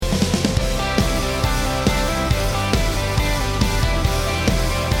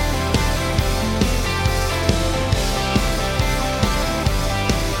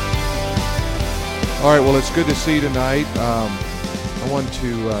All right, well, it's good to see you tonight. I want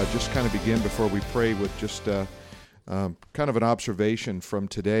to just kind of begin before we pray with just kind of an observation from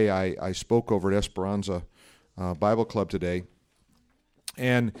today. I spoke over at Esperanza Bible Club today,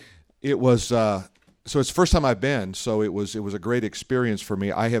 and it was so it's the first time I've been, so it was a great experience for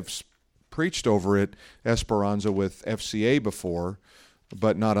me. I have preached over at Esperanza with FCA before,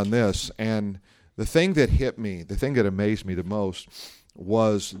 but not on this. And the thing that hit me, the thing that amazed me the most,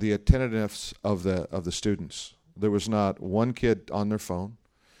 was the attentiveness of the students. There was not one kid on their phone.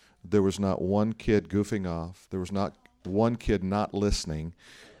 There was not one kid goofing off. There was not one kid not listening.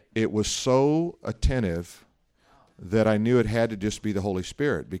 It was so attentive that I knew it had to just be the Holy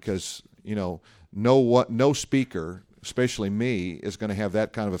Spirit, because no speaker, especially me, is going to have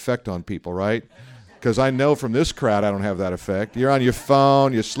that kind of effect on people, right? Because I know from this crowd I don't have that effect. You're on your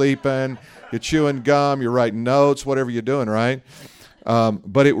phone, you're sleeping, you're chewing gum, you're writing notes, whatever you're doing, right?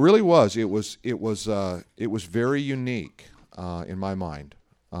 But it really was. It was very unique in my mind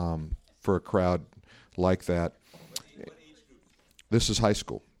for a crowd like that. This is high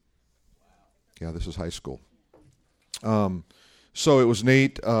school. Yeah, this is high school. So it was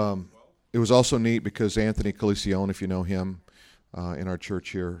neat. It was also neat because Anthony Calicione, if you know him, in our church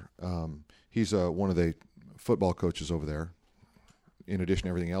here, he's one of the football coaches over there, in addition to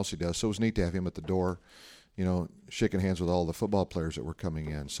everything else he does. So it was neat to have him at the door, shaking hands with all the football players that were coming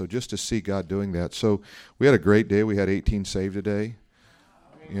in. So just to see God doing that. So we had a great day. We had 18 saved today,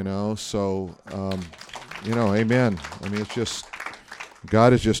 so, amen. I mean, it's just,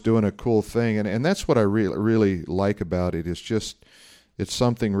 God is just doing a cool thing. And that's what I really like about it. It's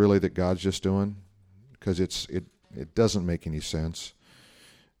something really that God's just doing, because it doesn't make any sense.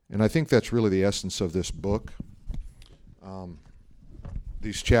 And I think that's really the essence of this book.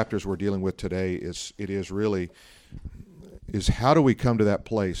 These chapters we're dealing with today is how do we come to that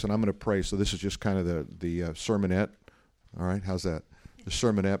place? And I'm going to pray. So this is just kind of the sermonette. All right, how's that? The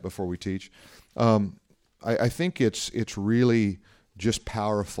sermonette before we teach. I think it's really just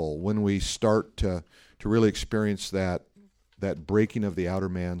powerful when we start to really experience that breaking of the outer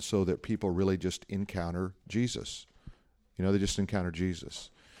man, so that people really just encounter Jesus. They just encounter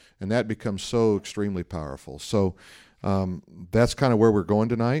Jesus, and that becomes so extremely powerful. So. That's kind of where we're going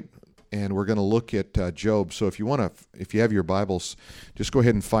tonight, and we're going to look at Job. So if you have your Bibles, just go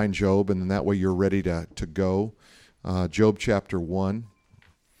ahead and find Job, and then that way you're ready to go. Job chapter 1.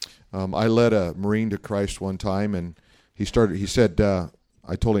 I led a Marine to Christ one time, and I told him, he said,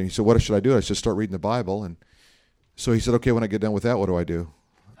 what should I do? I said, start reading the Bible. And so he said, okay, when I get done with that, what do I do?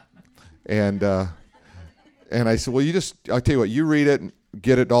 And I said, well, I'll tell you what, you read it and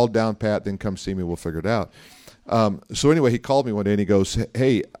get it all down pat, then come see me, we'll figure it out. So anyway, he called me one day and he goes,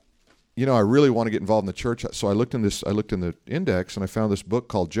 hey, I really want to get involved in the church. So I looked in the index and I found this book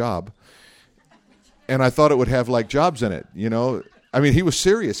called Job, and I thought it would have like jobs in it. I mean, he was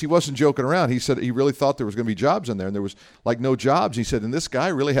serious. He wasn't joking around. He said he really thought there was going to be jobs in there, and there was like no jobs. He said, and this guy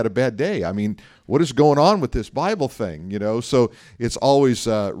really had a bad day. I mean, what is going on with this Bible thing? So it's always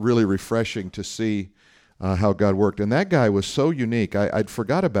really refreshing to see how God worked. And that guy was so unique. I'd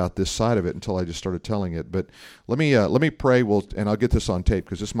forgot about this side of it until I just started telling it. But let me pray, and I'll get this on tape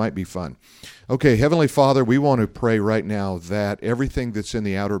because this might be fun. Okay, Heavenly Father, we want to pray right now that everything that's in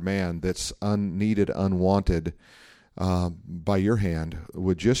the outer man that's unneeded, unwanted by your hand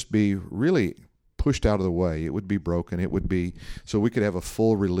would just be really pushed out of the way. It would be broken. It would be so we could have a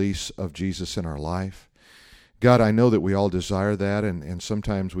full release of Jesus in our life. God, I know that we all desire that, and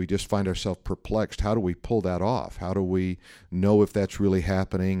sometimes we just find ourselves perplexed. How do we pull that off? How do we know if that's really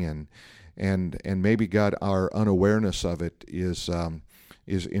happening? And maybe, God, our unawareness of it is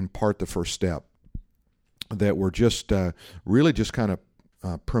in part the first step, that we're just really just kind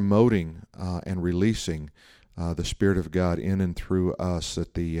of promoting and releasing the Spirit of God in and through us,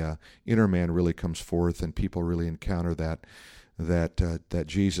 that the inner man really comes forth and people really encounter that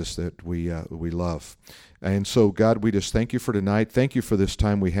Jesus that we love. And so, God, we just thank you for tonight. Thank you for this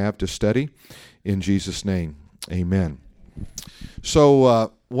time we have to study. In Jesus' name, amen.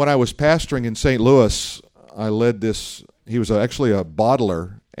 So when I was pastoring in St. Louis, I led this. He was actually a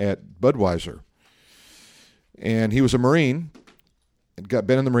bottler at Budweiser. And he was a Marine.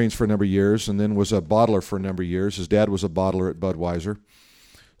 Been in the Marines for a number of years, and then was a bottler for a number of years. His dad was a bottler at Budweiser.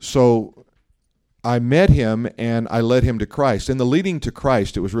 So I met him, and I led him to Christ. In the leading to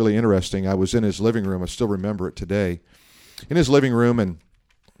Christ, it was really interesting. I was in his living room. I still remember it today. In his living room,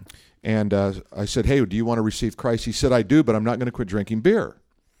 and I said, hey, do you want to receive Christ? He said, I do, but I'm not going to quit drinking beer.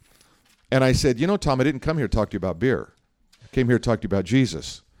 And I said, Tom, I didn't come here to talk to you about beer. I came here to talk to you about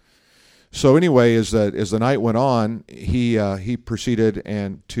Jesus. So anyway, as the night went on, he proceeded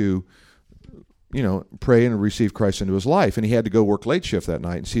and to pray and receive Christ into his life. And he had to go work late shift that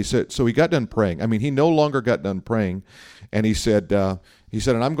night. And he said, so he got done praying. I mean, he no longer got done praying. And he said, and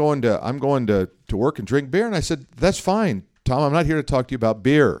I'm going to work and drink beer. And I said, that's fine, Tom. I'm not here to talk to you about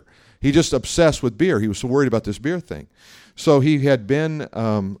beer. He just obsessed with beer. He was so worried about this beer thing. So he had been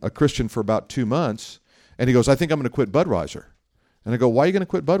a Christian for about 2 months. And he goes, I think I'm going to quit Budweiser. And I go, why are you going to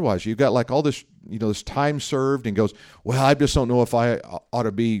quit Budweiser? You've got like all this, this time served. And he goes, well, I just don't know if I ought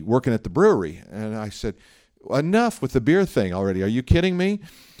to be working at the brewery. And I said, enough with the beer thing already. Are you kidding me?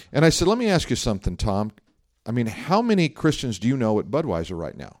 And I said, let me ask you something, Tom. I mean, how many Christians do you know at Budweiser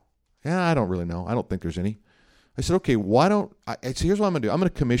right now? Yeah, I don't really know. I don't think there's any. I said, okay, here's what I'm going to do. I'm going to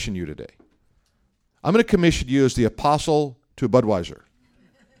commission you today. I'm going to commission you as the apostle to Budweiser.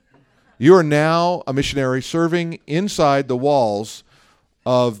 You are now a missionary serving inside the walls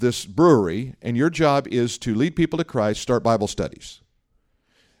of this brewery, and your job is to lead people to Christ, start Bible studies.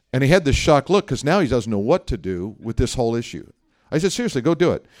 And he had this shocked look because now he doesn't know what to do with this whole issue. I said, seriously, go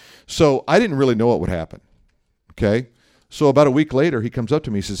do it. So I didn't really know what would happen. Okay? So about a week later, he comes up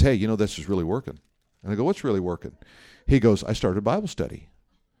to me and says, hey, this is really working. And I go, what's really working? He goes, I started Bible study.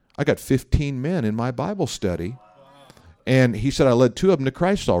 I got 15 men in my Bible study. And he said, I led 2 of them to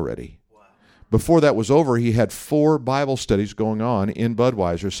Christ already. Before that was over, he had 4 Bible studies going on in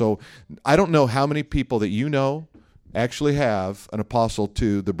Budweiser. So I don't know how many people that you know actually have an apostle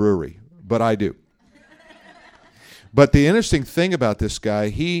to the brewery, but I do. But the interesting thing about this guy,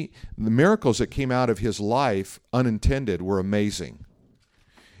 the miracles that came out of his life, unintended, were amazing.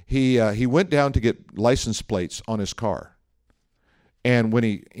 He went down to get license plates on his car. And when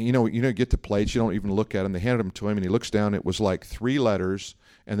he, get the plates, you don't even look at them. They handed them to him, and he looks down. It was like 3 letters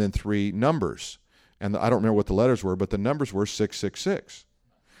and then 3 numbers. And I don't remember what the letters were, but the numbers were 666.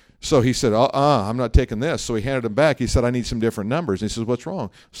 So he said, I'm not taking this. So he handed them back. He said, I need some different numbers. And he says, what's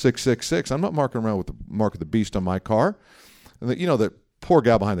wrong? 666. I'm not marking around with the mark of the beast on my car. And the poor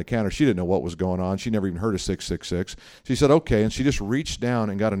gal behind the counter, she didn't know what was going on. She never even heard of 666. She said, okay. And she just reached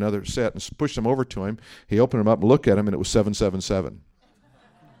down and got another set and pushed them over to him. He opened them up and looked at them, and it was 777.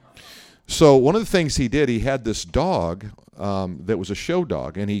 So one of the things he did, he had this dog that was a show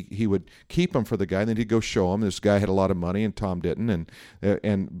dog, and he would keep him for the guy, and then he'd go show him. This guy had a lot of money, and Tom didn't,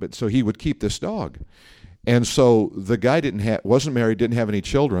 but so he would keep this dog. And so the guy wasn't married, didn't have any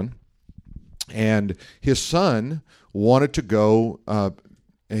children, and his son wanted to go.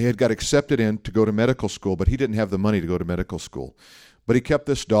 He had got accepted in to go to medical school, but he didn't have the money to go to medical school. But he kept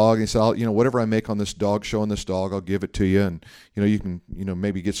this dog, and he said, whatever I make on this dog, showing this dog, I'll give it to you, and you can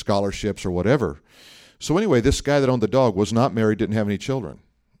maybe get scholarships or whatever. So anyway, this guy that owned the dog was not married, didn't have any children,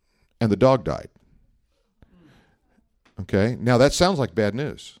 and the dog died. Okay, now that sounds like bad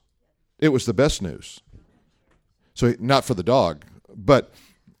news. It was the best news. So not for the dog, but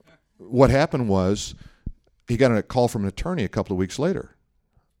what happened was he got a call from an attorney a couple of weeks later.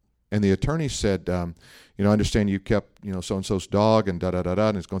 And the attorney said, I understand you kept, so-and-so's dog and da-da-da-da,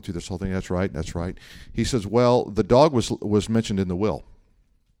 and it's going through this whole thing. That's right. He says, well, the dog was mentioned in the will.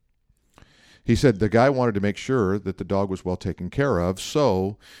 He said the guy wanted to make sure that the dog was well taken care of,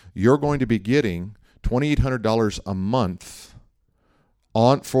 so you're going to be getting $2,800 a month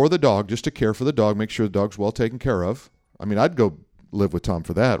for the dog, just to care for the dog, make sure the dog's well taken care of. I mean, I'd go live with Tom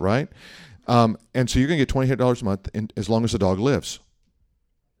for that, right? And so you're going to get $2,800 a month as long as the dog lives.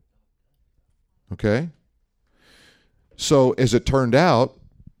 Okay? So as it turned out,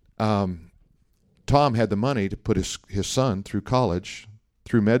 Tom had the money to put his son through college,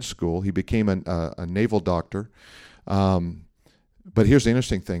 through med school. He became a naval doctor. But here's the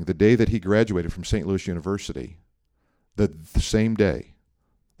interesting thing. The day that he graduated from St. Louis University, the same day,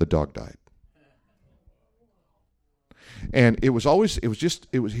 the dog died. And he was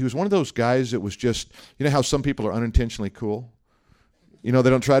one of those guys that was just, how some people are unintentionally cool? They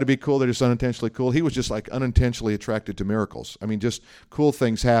don't try to be cool, they're just unintentionally cool. He was just like unintentionally attracted to miracles. I mean, just cool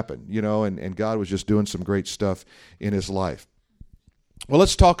things happen, and God was just doing some great stuff in his life. Well,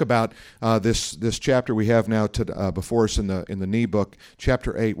 let's talk about this chapter we have now before us in the knee book,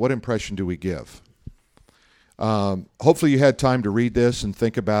 chapter 8. What impression do we give? Hopefully you had time to read this and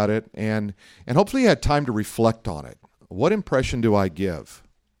think about it, and hopefully you had time to reflect on it. What impression do I give?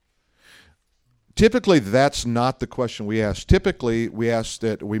 Typically, that's not the question we ask. Typically, we ask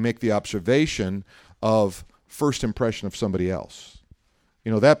that we make the observation of first impression of somebody else.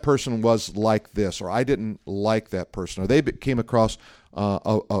 That person was like this, or I didn't like that person, or they came across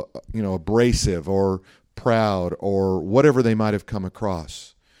abrasive or proud or whatever they might have come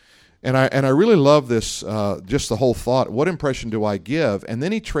across. And I really love this, just the whole thought. What impression do I give? And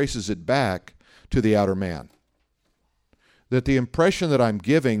then he traces it back to the outer man. that the impression that I'm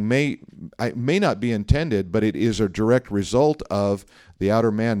giving may not be intended, but it is a direct result of the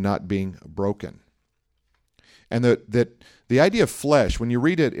outer man not being broken. And that the idea of flesh, when you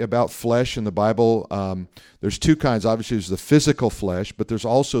read it about flesh in the Bible, there's two kinds. Obviously, there's the physical flesh, but there's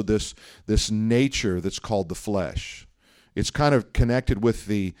also this nature that's called the flesh. It's kind of connected with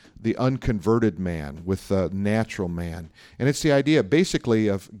the unconverted man, with the natural man. And it's the idea basically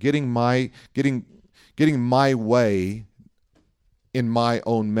of getting my way in my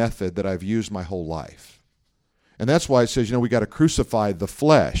own method that I've used my whole life. And that's why it says, we got to crucify the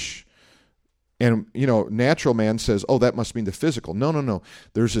flesh. And, natural man says, oh, that must mean the physical. No.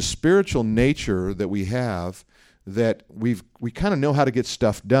 There's a spiritual nature that we have that we kind of know how to get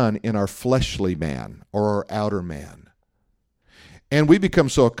stuff done in our fleshly man or our outer man. And we become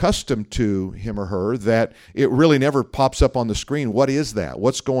so accustomed to him or her that it really never pops up on the screen. What is that?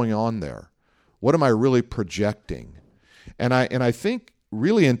 What's going on there? What am I really projecting? And I think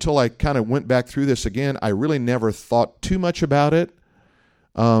really until I kind of went back through this again, I really never thought too much about it.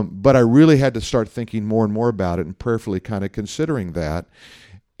 But I really had to start thinking more and more about it and prayerfully kind of considering that.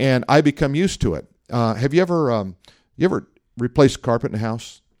 And I become used to it. Have you ever replaced carpet in a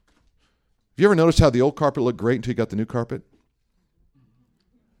house? Have you ever noticed how the old carpet looked great until you got the new carpet?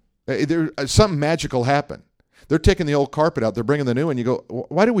 Something magical happened. They're taking the old carpet out. They're bringing the new one. You go,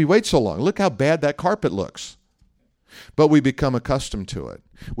 why did we wait so long? Look how bad that carpet looks. But we become accustomed to it.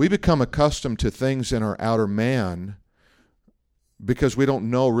 We become accustomed to things in our outer man because we don't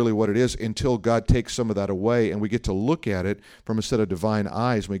know really what it is until God takes some of that away and we get to look at it from a set of divine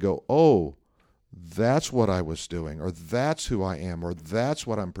eyes and we go, oh, that's what I was doing, or that's who I am, or that's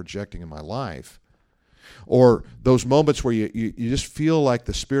what I'm projecting in my life. Or those moments where you just feel like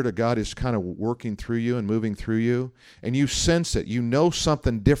the Spirit of God is kind of working through you and moving through you, and you sense it. You know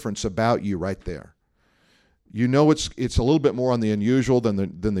something different about you right there. You know it's a little bit more on the unusual than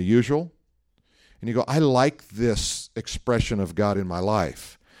the usual. And you go, I like this expression of God in my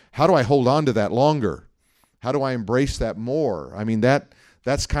life. How do I hold on to that longer? How do I embrace that more? I mean,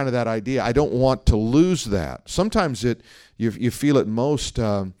 that's kind of that idea. I don't want to lose that. Sometimes you feel it most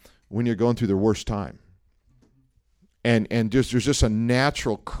when you're going through the worst time. And there's just a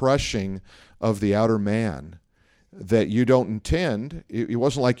natural crushing of the outer man that you don't intend. It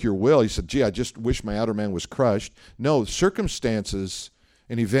wasn't like your will. You said, gee, I just wish my outer man was crushed. No, circumstances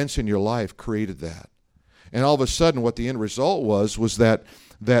and events in your life created that. And all of a sudden, what the end result was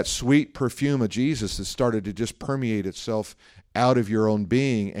that sweet perfume of Jesus that started to just permeate itself out of your own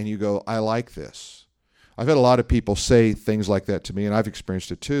being, and you go, I like this. I've had a lot of people say things like that to me, and I've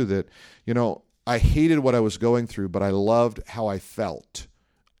experienced it too, that, I hated what I was going through, but I loved how I felt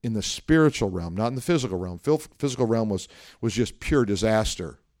in the spiritual realm, not in the physical realm. Physical realm was just pure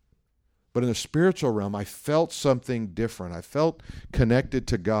disaster. But in the spiritual realm, I felt something different. I felt connected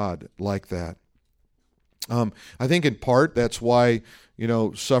to God like that. I think in part that's why,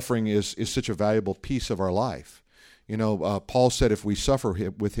 suffering is such a valuable piece of our life. Paul said if we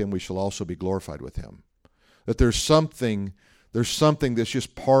suffer with him, we shall also be glorified with him. That there's something that's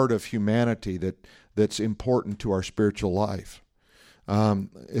just part of humanity that's important to our spiritual life.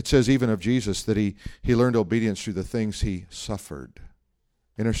 It says even of Jesus that he learned obedience through the things he suffered.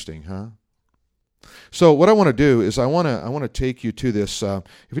 Interesting, huh? So what I want to do is I want to take you to this. If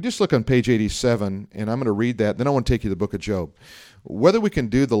you just look on page 87, and I'm going to read that, then I want to take you to the book of Job. Whether we can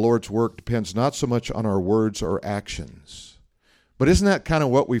do the Lord's work depends not so much on our words or actions. But isn't that kind of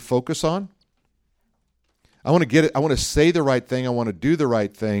what we focus on? I want to get it. I want to say the right thing. I want to do the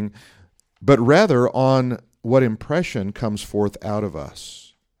right thing, but rather on what impression comes forth out of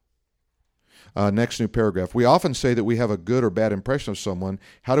us. Next new paragraph. We often say that we have a good or bad impression of someone.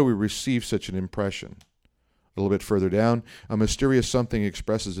 How do we receive such an impression? A little bit further down, a mysterious something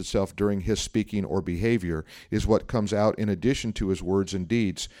expresses itself during his speaking or behavior is what comes out in addition to his words and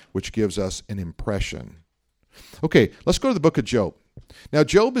deeds, which gives us an impression. Okay, let's go to the book of Job. Now,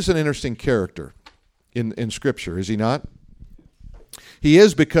 Job is an interesting character in Scripture, is he not? He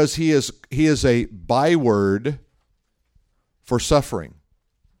is, because he is a byword for suffering.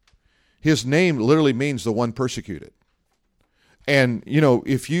 His name literally means the one persecuted. And,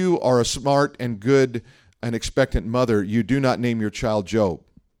 if you are a smart and good and expectant mother, you do not name your child Job.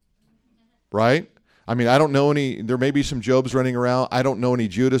 Right? I mean, I don't know there may be some Jobs running around. I don't know any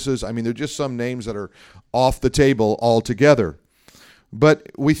Judases. I mean, they're just some names that are off the table altogether.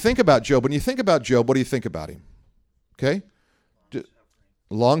 But we think about Job. When you think about Job, what do you think about him? Okay?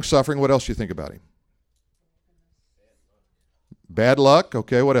 Long-suffering. What else do you think about him? Bad luck.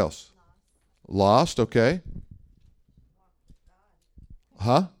 Okay, what else? Lost, okay.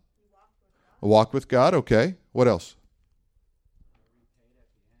 Huh? Walked with God, okay. What else?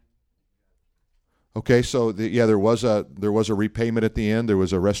 Okay, so there was a repayment at the end. There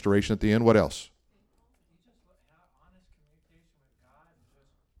was a restoration at the end. What else?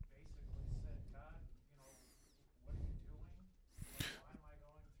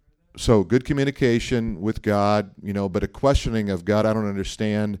 So good communication with God, but a questioning of God, I don't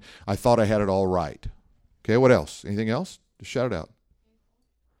understand. I thought I had it all right. Okay, what else? Anything else? Just shout it out.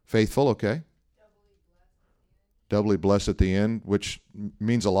 Faithful, okay. Doubly blessed at the end, which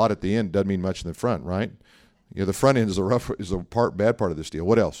means a lot at the end, doesn't mean much in the front, right? The front end is the bad part of this deal.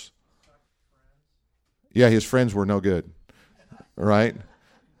 What else? Yeah, his friends were no good, right?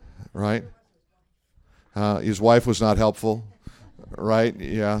 Right? His wife was not helpful, right?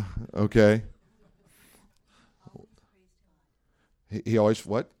 Yeah, okay. He always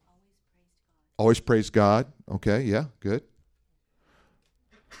what? Always praised God. Okay, yeah, good.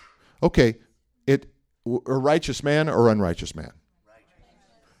 Okay, a righteous man or unrighteous man?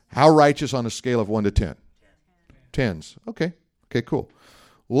 How righteous on a scale of 1 to 10? Tens. Okay, cool.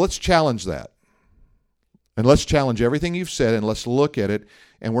 Well, let's challenge that. And let's challenge everything you've said, and let's look at it.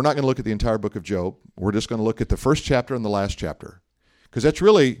 And we're not going to look at the entire book of Job. We're just going to look at the first chapter and the last chapter. Because that's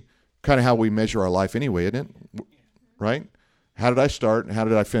really kind of how we measure our life anyway, isn't it? Right? How did I start and how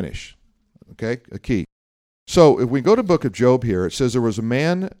did I finish? Okay, a key. So if we go to the book of Job here, it says there was a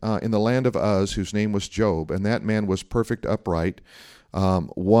man in the land of Uz whose name was Job, and that man was perfect, upright,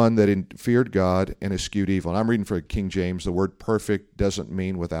 one that feared God and eschewed evil. And I'm reading for King James. The word perfect doesn't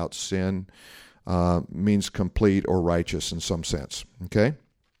mean without sin, means complete or righteous in some sense. Okay?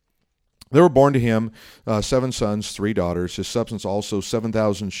 There were born to him 7 sons, 3 daughters. His substance also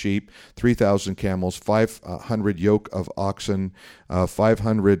 7,000 sheep, 3,000 camels, 500 yoke of oxen,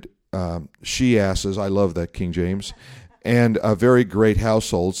 500 she-asses. I love that, King James. And a very great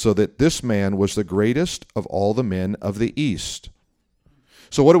household, so that this man was the greatest of all the men of the East.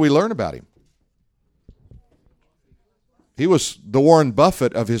 So what do we learn about him? He was the Warren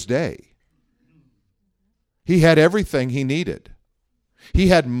Buffett of his day. He had everything he needed. He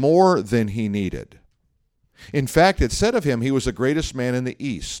had more than he needed. In fact, it said of him, he was the greatest man in the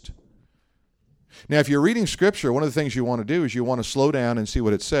East. Now, if you're reading Scripture, one of the things you want to do is you want to slow down and see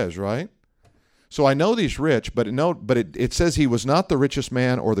what it says, right? So I know he's rich, but it says he was not the richest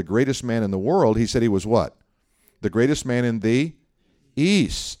man or the greatest man in the world. He said he was what? The greatest man in the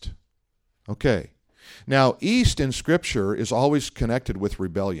East. Okay. Now, East in Scripture is always connected with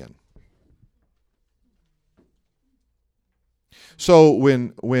rebellion. So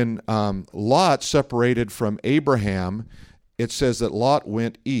when Lot separated from Abraham, it says that Lot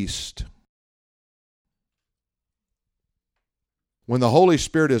went east. When the Holy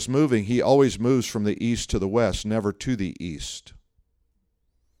Spirit is moving, he always moves from the east to the west, never to the east.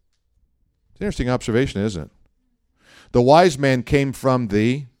 It's an interesting observation, isn't it? The wise man came from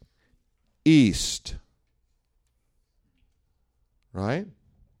the east. Right?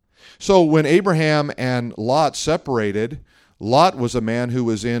 So when Abraham and Lot separated, Lot was a man who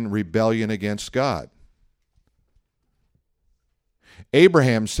was in rebellion against God.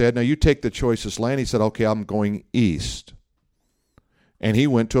 Abraham said, now you take the choicest land. He said, okay, I'm going east. And he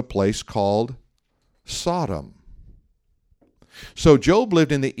went to a place called Sodom. So Job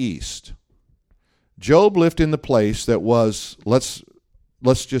lived in the east. Job lived in the place that was, let's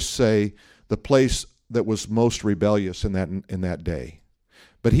just say, the place that was most rebellious in that day.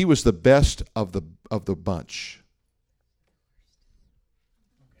 But he was the best of the bunch.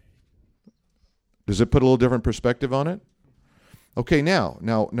 Does it put a little different perspective on it? Okay, now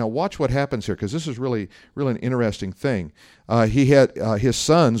watch what happens here, because this is really an interesting thing. He had his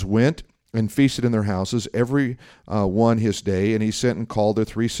sons went and feasted in their houses, every one his day, and he sent and called their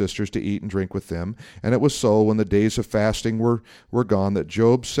 3 sisters to eat and drink with them. And it was so, when the days of fasting were gone, that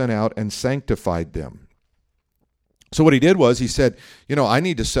Job sent out and sanctified them. So what he did was he said, I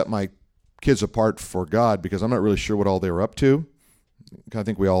need to set my kids apart for God, because I'm not really sure what all they were up to. I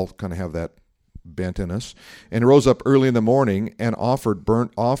think we all kind of have that bent in us, and rose up early in the morning and offered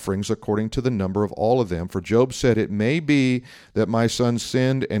burnt offerings according to the number of all of them. For Job said, it may be that my sons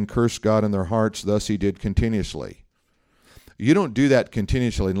sinned and cursed God in their hearts, thus he did continuously. You don't do that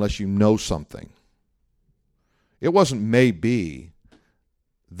continuously unless you know something. It wasn't maybe.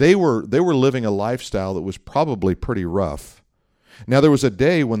 They were living a lifestyle that was probably pretty rough. Now there was a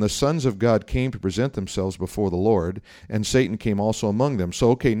day when the sons of God came to present themselves before the Lord, and Satan came also among them. So,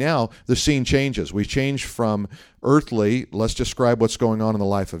 okay, now the scene changes. We change from earthly, let's describe what's going on in the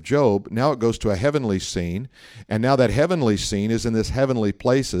life of Job. Now it goes to a heavenly scene, and now that heavenly scene is in this heavenly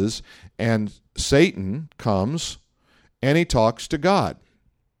places, and Satan comes, and he talks to God.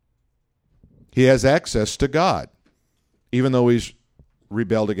 He has access to God, even though he's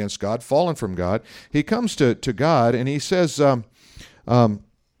rebelled against God, fallen from God. He comes to God and he says,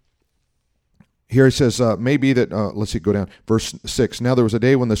 here he says, maybe that, let's see, go down. Verse 6, now there was a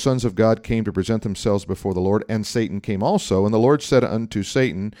day when the sons of God came to present themselves before the Lord, and Satan came also. And the Lord said unto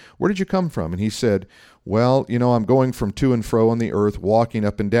Satan, where did you come from? And he said, well, I'm going from to and fro on the earth, walking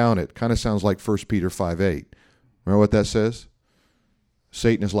up and down it. Kind of sounds like 1 Peter 5:8. Remember what that says?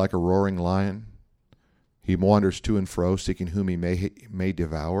 Satan is like a roaring lion. He wanders to and fro, seeking whom he may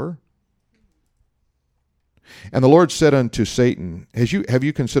devour. And the Lord said unto Satan, have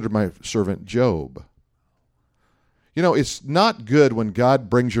you considered my servant Job? It's not good when God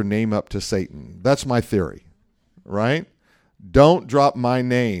brings your name up to Satan. That's my theory, right? Don't drop my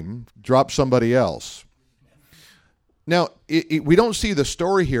name. Drop somebody else. Now, we don't see the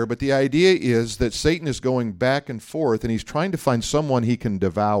story here, but the idea is that Satan is going back and forth, and he's trying to find someone he can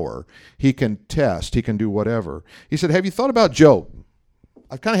devour. He can test. He can do whatever. He said, have you thought about Job?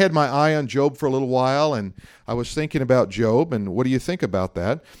 I've kind of had my eye on Job for a little while, and I was thinking about Job, and what do you think about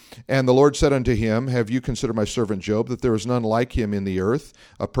that? And the Lord said unto him, have you considered my servant Job, that there is none like him in the earth,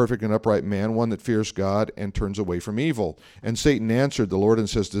 a perfect and upright man, one that fears God and turns away from evil? And Satan answered the Lord and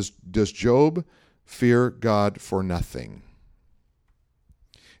says, does Job fear God for nothing?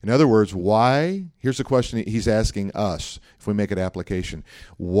 In other words, why? Here's the question he's asking us, if we make it application.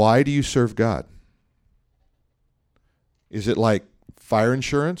 Why do you serve God? Is it like fire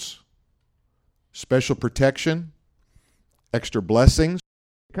insurance, special protection, extra blessings?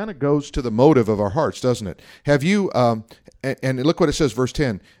 It kind of goes to the motive of our hearts, doesn't it? Have you, and look what it says, verse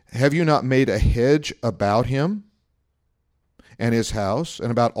 10, have you not made a hedge about him and his house and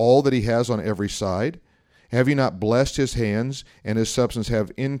about all that he has on every side? Have you not blessed his hands and his substance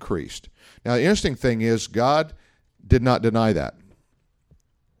have increased? Now, the interesting thing is God did not deny that.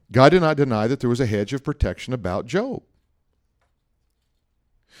 God did not deny that there was a hedge of protection about Job.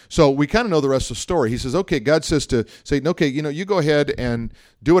 So we kind of know the rest of the story. He says, okay, God says to Satan, okay, you go ahead and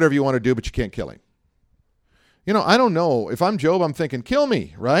do whatever you want to do, but you can't kill him. I don't know. If I'm Job, I'm thinking, kill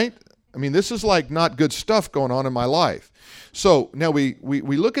me, right? I mean, this is like not good stuff going on in my life. So now we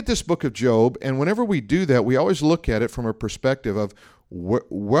look at this book of Job, and whenever we do that, we always look at it from a perspective of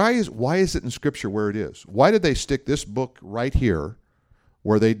why is it in Scripture where it is? Why did they stick this book right here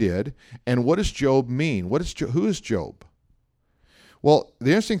where they did? And what does Job mean? Who is Job? Well, the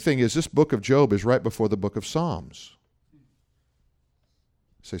interesting thing is this book of Job is right before the book of Psalms.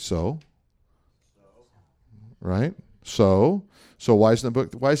 Say so? Right? So why is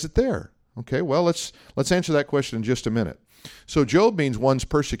it there? Okay, well, let's answer that question in just a minute. So Job means one's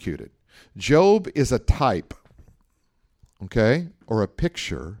persecuted. Job is a type, okay, or a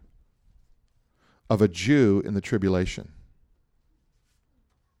picture of a Jew in the tribulation.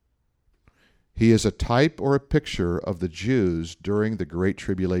 He is a type or a picture of the Jews during the Great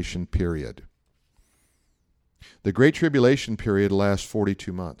Tribulation period. The Great Tribulation period lasts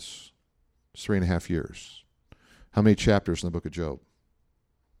 42 months. It's 3.5 years. How many chapters in the book of Job?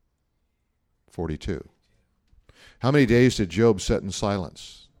 42. How many days did Job sit in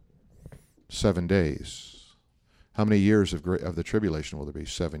silence? 7 days. How many years of the tribulation will there be?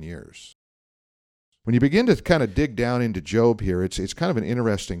 7 years. When you begin to kind of dig down into Job here, it's kind of an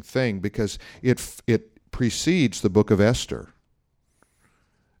interesting thing because it precedes the book of Esther.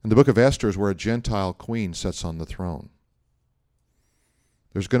 And the book of Esther is where a Gentile queen sits on the throne.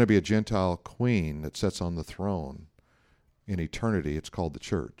 There's going to be a Gentile queen that sits on the throne in eternity. It's called the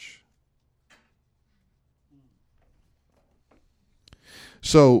church.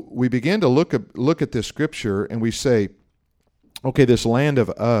 So we begin to look at this scripture and we say, okay, this land of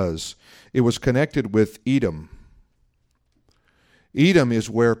Uz, it was connected with Edom. Edom is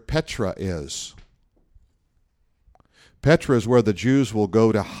where Petra is. Petra is where the Jews will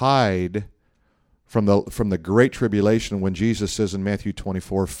go to hide from the Great Tribulation when Jesus says in Matthew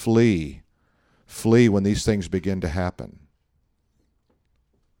 24, flee when these things begin to happen.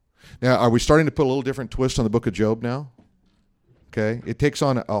 Now, are we starting to put a little different twist on the book of Job now? Okay, it takes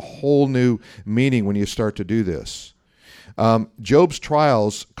on a whole new meaning when you start to do this. Job's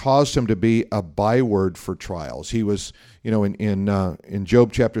trials caused him to be a byword for trials. He was, in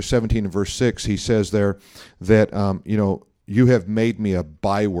Job chapter 17 and verse 6, he says there that, you have made me a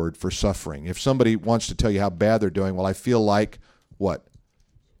byword for suffering. If somebody wants to tell you how bad they're doing, well, I feel like what?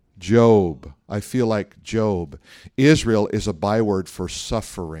 Job. I feel like Job. Israel is a byword for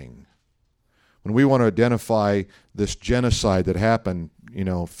suffering. When we want to identify this genocide that happened,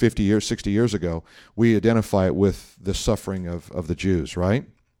 50 years, 60 years ago, we identify it with the suffering of the Jews, right?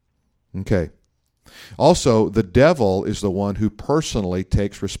 Okay. Also, the devil is the one who personally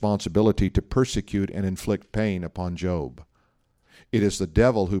takes responsibility to persecute and inflict pain upon Job. It is the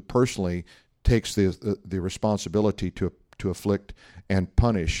devil who personally takes the responsibility to afflict and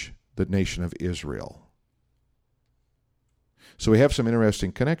punish the nation of Israel. So we have some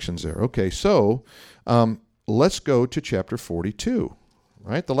interesting connections there. Okay, so let's go to chapter 42,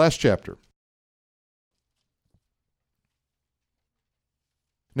 right? The last chapter.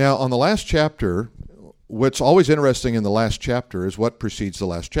 Now, on the last chapter, what's always interesting in the last chapter is what precedes the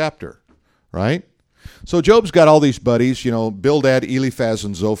last chapter, right? So Job's got all these buddies, Bildad, Eliphaz,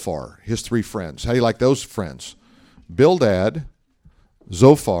 and Zophar, his three friends. How do you like those friends? Bildad,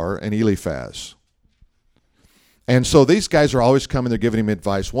 Zophar, and Eliphaz. And so these guys are always coming, they're giving him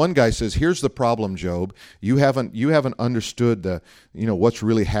advice. One guy says, here's the problem, Job. You haven't understood what's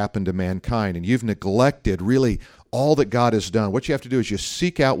really happened to mankind, and you've neglected really all that God has done. What you have to do is you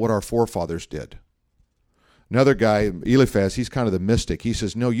seek out what our forefathers did. Another guy, Eliphaz, he's kind of the mystic. He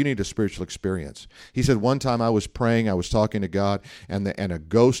says, no, you need a spiritual experience. He said, one time I was praying, I was talking to God, and a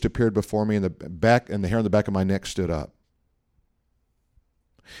ghost appeared before me, and the hair on the back of my neck stood up.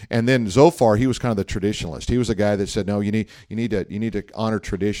 And then Zophar, he was kind of the traditionalist. He was the guy that said, no, you need to honor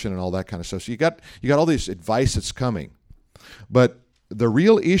tradition and all that kind of stuff. So you got all this advice that's coming. But the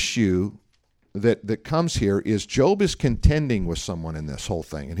real issue that comes here is Job is contending with someone in this whole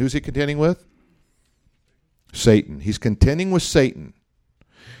thing. And who's he contending with? Satan. He's contending with Satan.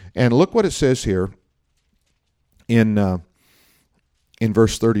 And look what it says here in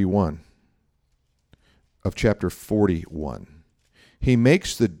verse 31 of chapter 41. He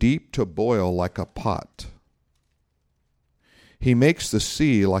makes the deep to boil like a pot. He makes the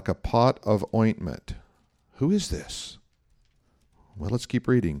sea like a pot of ointment. Who is this? Well, let's keep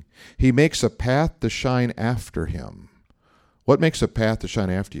reading. He makes a path to shine after him. What makes a path to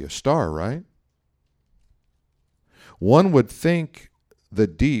shine after you? A star, right? One would think the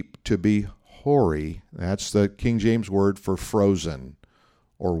deep to be hoary. That's the King James word for frozen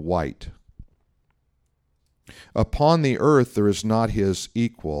or white. Upon the earth there is not his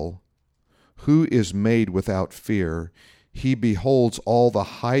equal. Who is made without fear? He beholds all the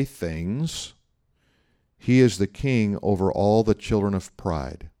high things. He is the king over all the children of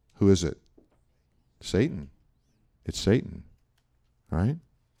pride. Who is it? Satan. It's Satan. Right?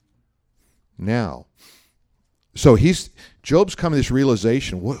 Now, so Job's come to this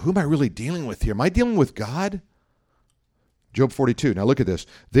realization, who am I really dealing with here? Am I dealing with God? Job 42. Now look at this.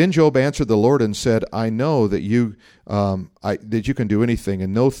 Then Job answered the Lord and said, I know that you can do anything,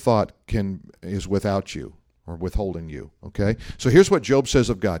 and no thought is without you or withholding you. Okay? So here's what Job says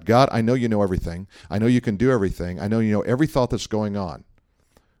of God. God, I know you know everything. I know you can do everything. I know you know every thought that's going on.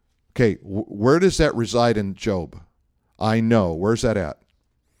 Okay, where does that reside in Job? I know. Where's that at?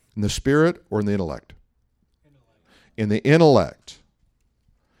 In the spirit or in the intellect? In the intellect.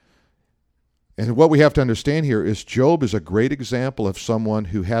 And what we have to understand here is Job is a great example of someone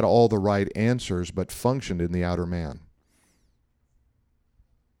who had all the right answers but functioned in the outer man.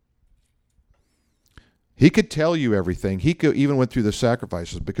 He could tell you everything. He even went through the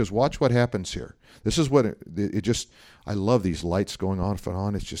sacrifices, because watch what happens here. This is what it just, I love these lights going off and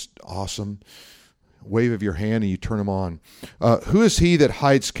on. It's just awesome. Wave of your hand and you turn them on. Who is he that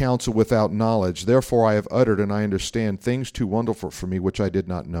hides counsel without knowledge? Therefore I have uttered and I understand things too wonderful for me which I did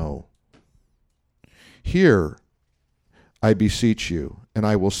not know. Hear, I beseech you, and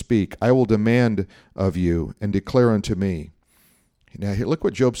I will speak. I will demand of you and declare unto me. Now, look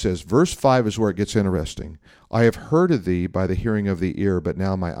what Job says. Verse 5 is where it gets interesting. I have heard of thee by the hearing of the ear, but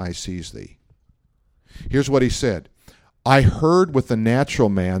now my eye sees thee. Here's what he said. I heard with the natural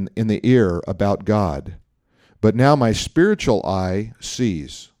man in the ear about God, but now my spiritual eye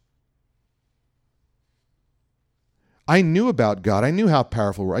sees. I knew about God. I knew how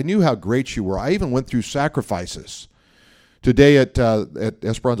powerful you were. I knew how great you were. I even went through sacrifices. Today at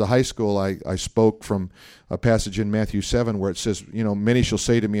Esperanza High School, I spoke from a passage in Matthew 7 where it says, many shall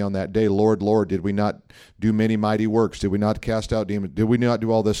say to me on that day, Lord, Lord, did we not do many mighty works? Did we not cast out demons? Did we not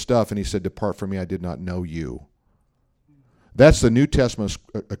do all this stuff? And he said, depart from me, I did not know you. That's the New Testament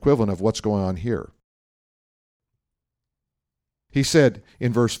equivalent of what's going on here. He said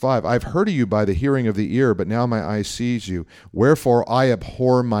in verse 5, I've heard of you by the hearing of the ear, but now my eye sees you. Wherefore I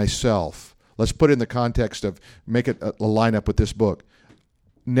abhor myself. Let's put it in the context of, make it a line up with this book.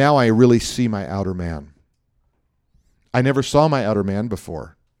 Now I really see my outer man. I never saw my outer man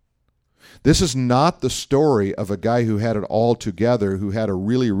before. This is not the story of a guy who had it all together, who had a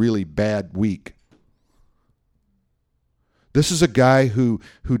really, really bad week. This is a guy who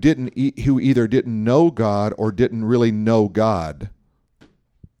either didn't know God or didn't really know God,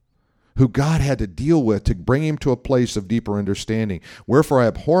 who God had to deal with to bring him to a place of deeper understanding. Wherefore I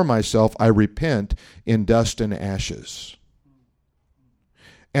abhor myself, I repent in dust and ashes.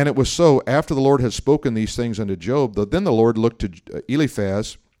 And it was so, after the Lord had spoken these things unto Job, then the Lord looked to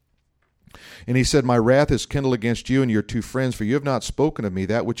Eliphaz, and he said, My wrath is kindled against you and your two friends, for you have not spoken of me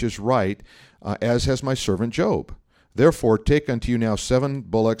that which is right, as has my servant Job. Therefore take unto you now 7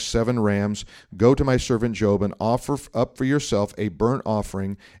 bullocks, 7 rams, go to my servant Job, and offer up for yourself a burnt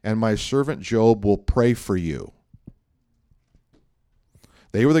offering, and my servant Job will pray for you.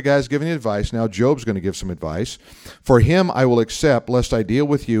 They were the guys giving the advice. Now Job's going to give some advice. For him I will accept, lest I deal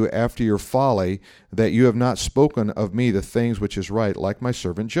with you after your folly, that you have not spoken of me the things which is right, like my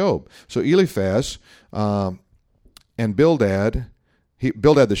servant Job. So Eliphaz and Bildad,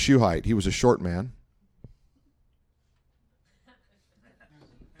 Bildad the Shuhite, he was a short man.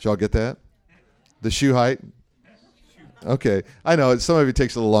 Did y'all get that? The Shuhite? Okay. I know, some of it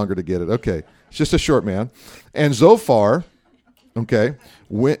takes a little longer to get it. Okay. It's just a short man. And Zophar, okay,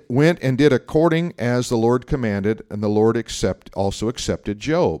 went and did according as the Lord commanded, and the Lord also accepted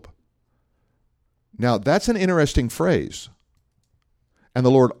Job. Now, that's an interesting phrase. And the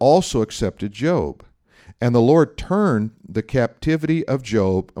Lord also accepted Job. And the Lord turned the captivity of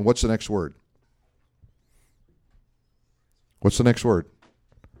Job. And what's the next word? What's the next word?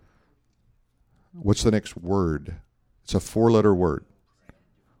 What's the next word? It's a 4-letter word.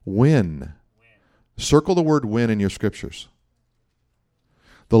 When. Circle the word when in your scriptures.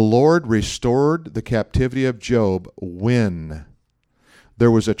 The Lord restored the captivity of Job when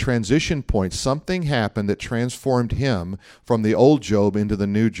there was a transition point. Something happened that transformed him from the old Job into the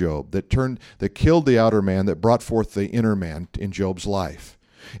new Job, that killed the outer man, that brought forth the inner man in Job's life.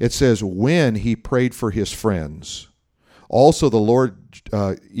 It says, when he prayed for his friends. Also, the Lord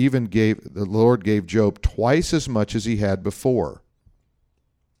gave Job twice as much as he had before.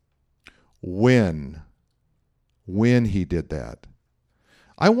 When he did that.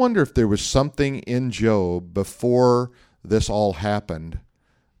 I wonder if there was something in Job before this all happened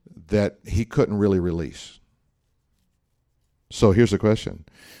that he couldn't really release. So here's the question.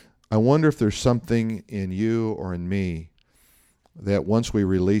 I wonder if there's something in you or in me that once we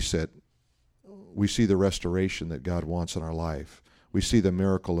release it, we see the restoration that God wants in our life. We see the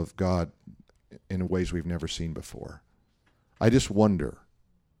miracle of God in ways we've never seen before. I just wonder.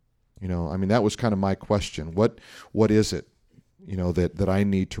 That was kind of my question. What is it, that I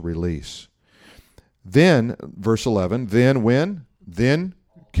need to release? Then, verse 11, then when? Then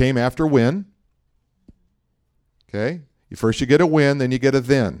came after when. Okay? First you get a when, then you get a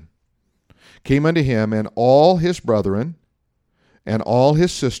then. Came unto him and all his brethren and all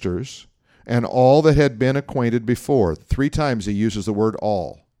his sisters and all that had been acquainted before. 3 times he uses the word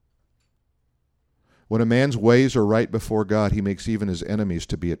all. When a man's ways are right before God, he makes even his enemies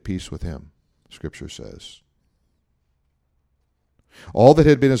to be at peace with him, Scripture says. All that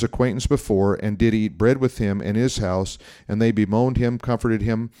had been his acquaintance before, and did eat bread with him in his house, and they bemoaned him, comforted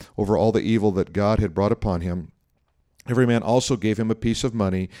him over all the evil that God had brought upon him. Every man also gave him a piece of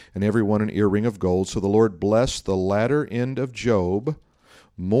money, and every one an earring of gold. So the Lord blessed the latter end of Job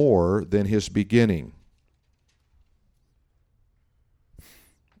more than his beginning.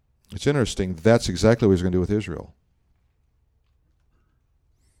 It's interesting. That's exactly what he's going to do with Israel.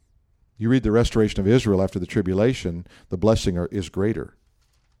 You read the restoration of Israel after the tribulation, the blessing is greater.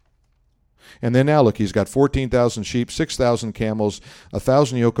 And then now look, he's got 14,000 sheep, 6,000 camels,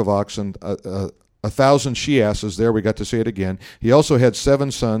 1,000 yoke of oxen, 1,000 she-asses. There, we got to say it again. He also had 7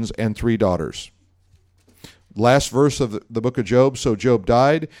 sons and 3 daughters. Last verse of the book of Job. So Job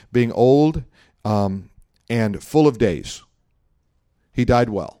died, being old and full of days. He died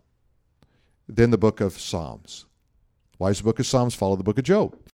well. Then the book of Psalms. Why does the book of Psalms follow the book of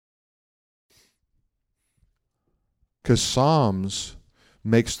Job? Because Psalms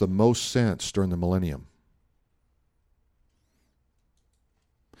makes the most sense during the millennium.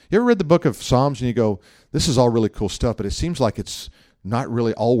 You ever read the book of Psalms and you go, this is all really cool stuff, but it seems like it's not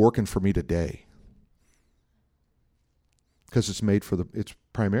really all working for me today. Because it's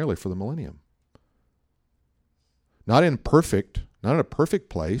primarily for the millennium. Not in a perfect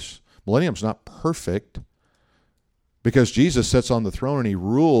place. Millennium's not perfect. Because Jesus sits on the throne and he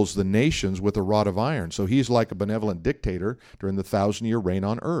rules the nations with a rod of iron. So he's like a benevolent dictator during the 1,000-year reign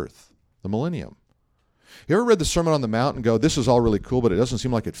on earth, the millennium. You ever read the Sermon on the Mount and go, this is all really cool, but it doesn't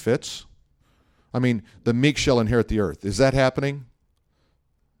seem like it fits? I mean, the meek shall inherit the earth. Is that happening?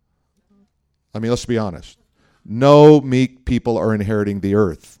 I mean, let's be honest. No meek people are inheriting the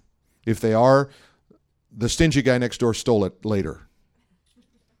earth. If they are, the stingy guy next door stole it later.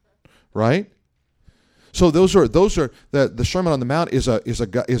 Right? So those are the Sermon on the Mount is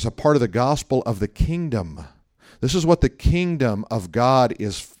a part of the gospel of the kingdom. This is what the kingdom of God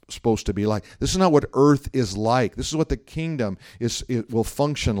is supposed to be like. This is not what earth is like. This is what the kingdom it will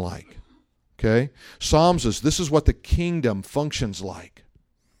function like. Okay? Psalms is, this is what the kingdom functions like.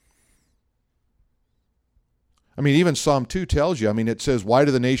 I mean, even Psalm 2 tells you, I mean, it says, why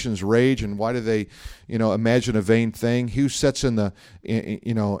do the nations rage and why do they, imagine a vain thing? Who sets in the,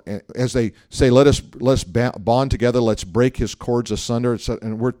 as they say, let's bond together, let's break his cords asunder.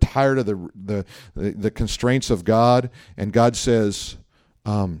 And we're tired of the constraints of God. And God says,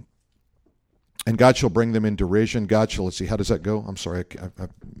 and God shall bring them in derision. God shall, let's see, how does that go? I'm sorry, I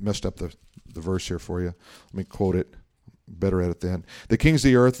messed up the verse here for you. Let me quote it. Better at it then. The kings of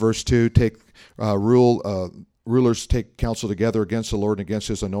the earth, verse 2, rulers take counsel together against the Lord and against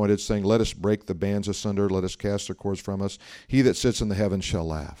his anointed, saying, let us break the bands asunder, let us cast their cords from us. He that sits in the heavens shall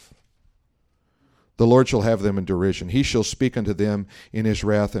laugh. The Lord shall have them in derision. He shall speak unto them in his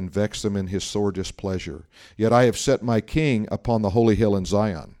wrath and vex them in his sore displeasure. Yet I have set my king upon the holy hill in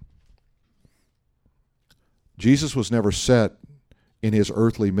Zion. Jesus was never set in his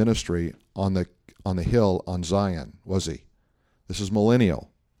earthly ministry on the hill on Zion, was he? This is millennial.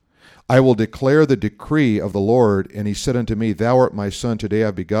 I will declare the decree of the Lord, and he said unto me, thou art my son, today I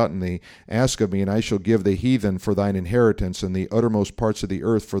have begotten thee. Ask of me, and I shall give the heathen for thine inheritance, and the uttermost parts of the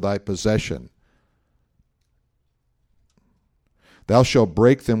earth for thy possession. Thou shalt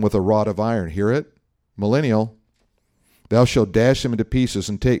break them with a rod of iron. Hear it? Millennial. Thou shalt dash them into pieces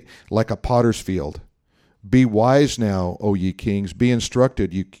and take like a potter's field. Be wise now, O ye kings. Be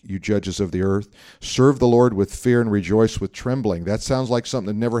instructed, you judges of the earth. Serve the Lord with fear and rejoice with trembling. That sounds like something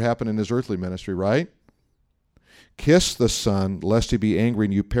that never happened in his earthly ministry, right? Kiss the Son, lest he be angry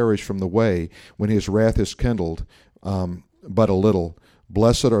and you perish from the way when his wrath is kindled but a little.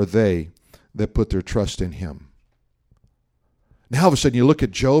 Blessed are they that put their trust in him. Now all of a sudden you look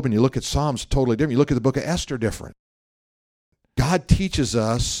at Job and you look at Psalms, totally different. You look at the book of Esther, different. God teaches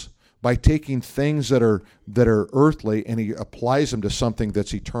us by taking things that are earthly and he applies them to something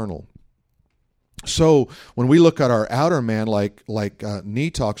that's eternal. So when we look at our outer man, like Nee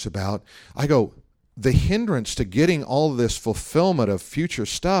talks about, I go, the hindrance to getting all of this fulfillment of future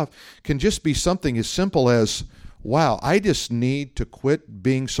stuff can just be something as simple as, wow, I just need to quit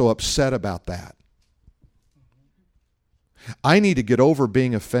being so upset about that. I need to get over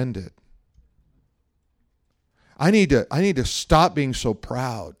being offended. I need to stop being so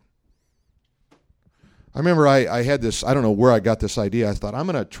proud. I remember I had this, I don't know where I got this idea. I thought, I'm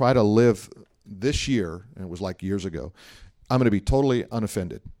going to try to live this year, and it was like years ago, I'm going to be totally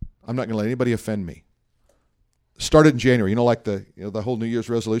unoffended. I'm not going to let anybody offend me. Started in January, like the whole New Year's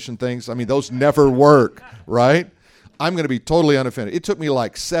resolution things. I mean, those never work, right? I'm going to be totally unoffended. It took me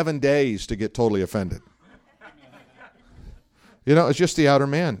like 7 days to get totally offended. It's just the outer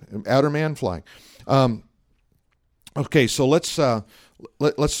man flying. Okay, so let's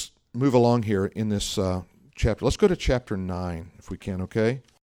move along here in this chapter. Let's go to chapter 9, if we can, okay?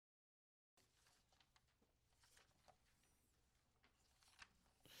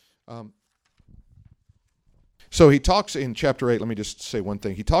 So he talks in chapter 8, let me just say one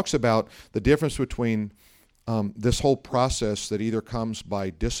thing. He talks about the difference between this whole process that either comes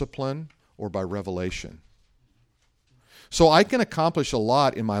by discipline or by revelation. So I can accomplish a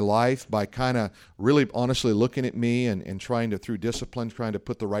lot in my life by kind of really honestly looking at me and trying to, through discipline, trying to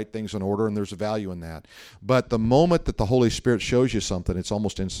put the right things in order, and there's a value in that. But the moment that the Holy Spirit shows you something, it's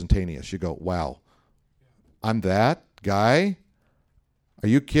almost instantaneous. You go, wow, I'm that guy? Are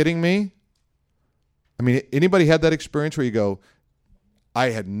you kidding me? I mean, anybody had that experience where you go,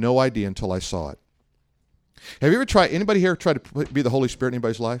 I had no idea until I saw it? Have you ever tried, anybody here tried to be the Holy Spirit in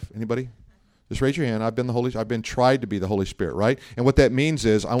anybody's life? Anybody? Just raise your hand. I've been tried to be the Holy Spirit, right? And what that means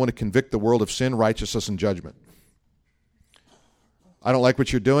is I want to convict the world of sin, righteousness, and judgment. I don't like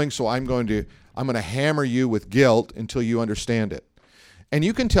what you're doing, so I'm going to hammer you with guilt until you understand it. And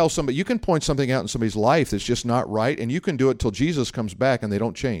you can tell somebody, you can point something out in somebody's life that's just not right, and you can do it till Jesus comes back and they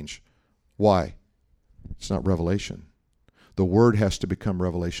don't change. Why? It's not revelation. The Word has to become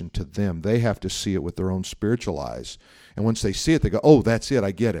revelation to them. They have to see it with their own spiritual eyes. And once they see it, they go, oh, that's it,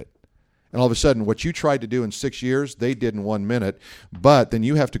 I get it. And all of a sudden, what you tried to do in 6 years, they did in 1 minute. But then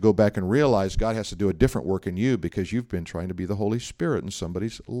you have to go back and realize God has to do a different work in you because you've been trying to be the Holy Spirit in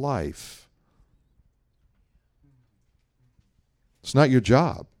somebody's life. It's not your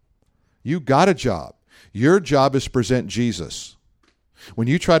job. You got a job. Your job is to present Jesus. When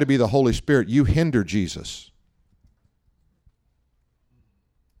you try to be the Holy Spirit, you hinder Jesus.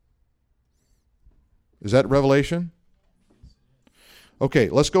 Is that revelation? Okay,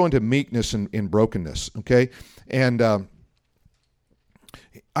 let's go into meekness and brokenness, okay? And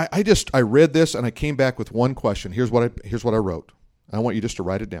I read this and I came back with one question. Here's what I wrote. I want you just to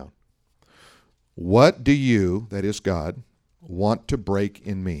write it down. What do you, that is God, want to break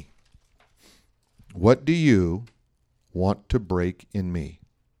in me? What do you want to break in me?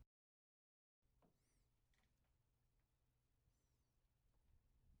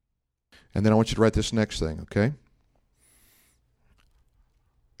 And then I want you to write this next thing, okay?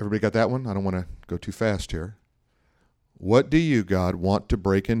 Everybody got that one? I don't want to go too fast here. What do you, God, want to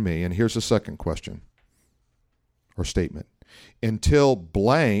break in me? And here's the second question or statement. Until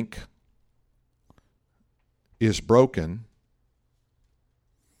blank is broken,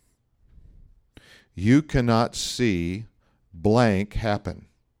 you cannot see blank happen.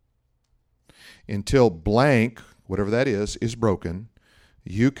 Until blank, whatever that is broken,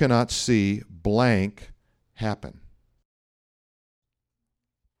 you cannot see blank happen.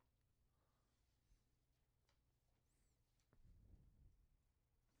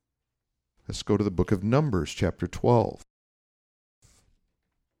 Let's go to the book of Numbers, chapter 12.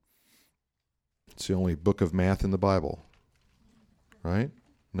 It's the only book of math in the Bible, right?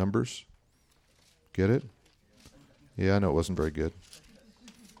 Numbers. Get it? Yeah, I know it wasn't very good.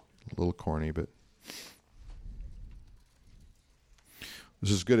 A little corny, but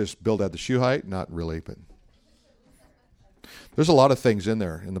was as good as Bildad the Shuhite? Not really, but there's a lot of things in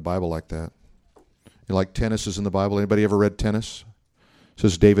there in the Bible like that. You like tennis is in the Bible. Anybody ever read tennis? It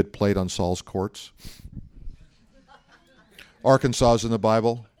says David played on Saul's courts. Arkansas is in the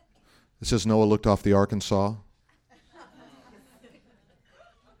Bible. It says Noah looked off the Arkansas.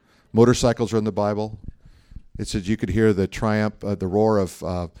 Motorcycles are in the Bible. It says you could hear the triumph, the roar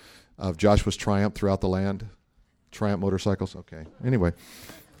of Joshua's triumph throughout the land. Triumph motorcycles. Okay. Anyway,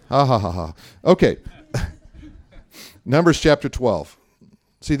 ha ha ha ha. Okay. Numbers chapter 12.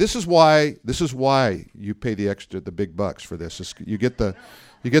 See, this is why you pay the big bucks for this. You get the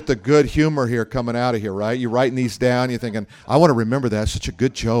good humor here coming out of here, right? You're writing these down. You're thinking, I want to remember that. It's such a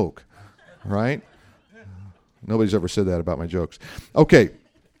good joke, right? Nobody's ever said that about my jokes. Okay.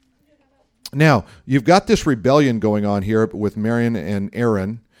 Now, you've got this rebellion going on here with Miriam and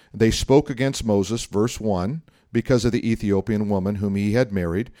Aaron. They spoke against Moses, verse 1, because of the Ethiopian woman whom he had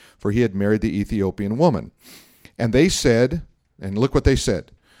married, for he had married the Ethiopian woman. And they said, and look what they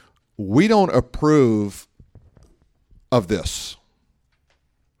said, we don't approve of this.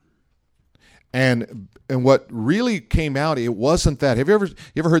 And what really came out, it wasn't that. Have you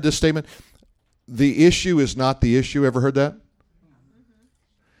ever heard this statement? The issue is not the issue. Ever heard that?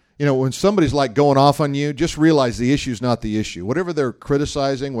 You know, when somebody's like going off on you, just realize the issue is not the issue. Whatever they're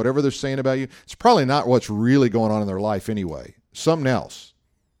criticizing, whatever they're saying about you, it's probably not what's really going on in their life anyway. Something else.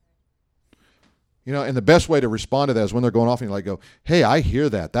 You know, and the best way to respond to that is when they're going off and you like go, hey, I hear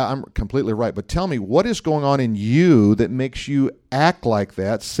that. I'm completely right. But tell me, what is going on in you that makes you act like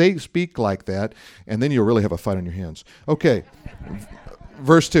that, speak like that, and then you'll really have a fight on your hands. Okay,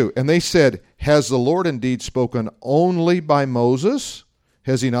 verse 2. And they said, has the Lord indeed spoken only by Moses?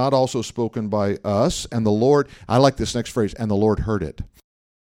 Has he not also spoken by us? And the Lord, I like this next phrase, and the Lord heard it.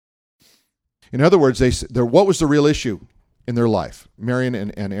 In other words, what was the real issue in their life? Miriam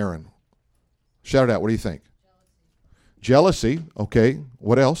and Aaron. Shout it out. What do you think? Jealousy. Okay.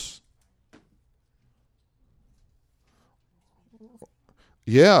 What else?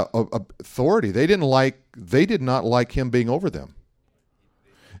 Yeah, authority. They did not like him being over them.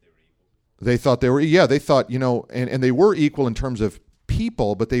 They thought they were, they thought, and they were equal in terms of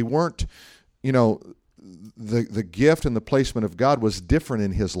people, but they weren't, the gift and the placement of God was different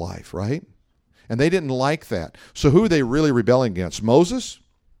in his life, right? And they didn't like that. So who are they really rebelling against? Moses?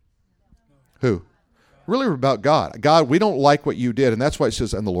 Who? Really about God. God, we don't like what you did. And that's why it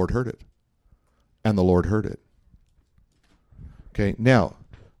says, and the Lord heard it. And the Lord heard it. Okay, now,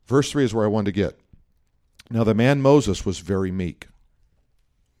 verse 3 is where I wanted to get. Now the man Moses was very meek,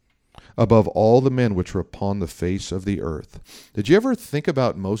 above all the men which were upon the face of the earth. Did you ever think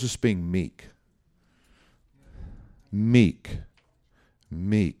about Moses being meek? Meek.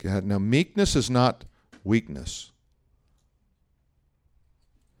 Meek. Now, meekness is not weakness.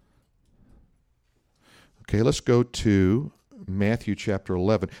 Okay, let's go to Matthew chapter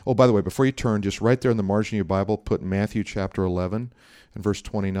 11. Oh, by the way, before you turn, just right there in the margin of your Bible, put Matthew chapter 11 and verse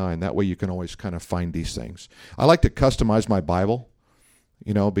 29. That way you can always kind of find these things. I like to customize my Bible,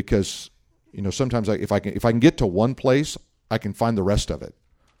 because, sometimes if I can get to one place, I can find the rest of it.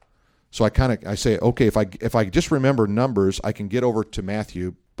 So I say, okay, if I just remember Numbers, I can get over to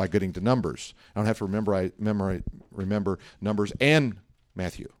Matthew by getting to Numbers. I don't have to remember Numbers and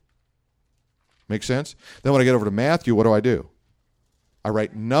Matthew. Make sense? Then when I get over to Matthew, what do? I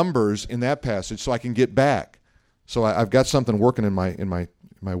write Numbers in that passage so I can get back. So I've got something working in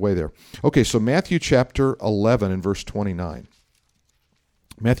my way there. Okay, so Matthew chapter 11 and verse 29.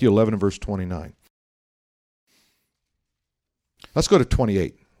 Matthew 11 and verse 29. Let's go to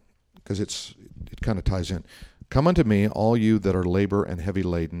 28, because it kind of ties in. Come unto me, all you that are labor and heavy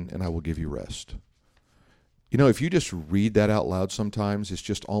laden, and I will give you rest. You know, if you just read that out loud sometimes, it's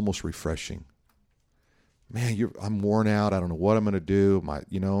just almost refreshing. Man, I'm worn out. I don't know what I'm going to do.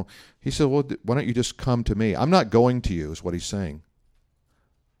 He said, well, why don't you just come to me? I'm not going to you, is what he's saying.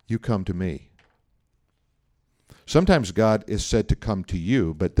 You come to me. Sometimes God is said to come to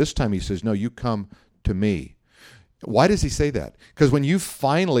you, but this time he says, no, you come to me. Why does he say that? Because when you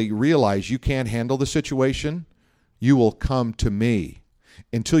finally realize you can't handle the situation, you will come to me.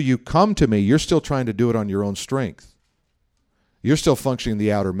 Until you come to me, you're still trying to do it on your own strength. You're still functioning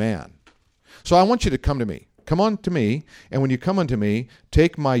the outer man. So I want you to come to me. Come on to me, and when you come unto me,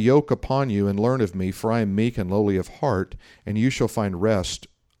 take my yoke upon you and learn of me, for I am meek and lowly of heart, and you shall find rest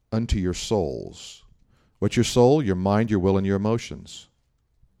unto your souls. What's your soul? Your mind, your will, and your emotions.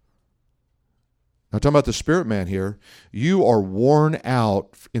 Now, talking about the spirit man here, you are worn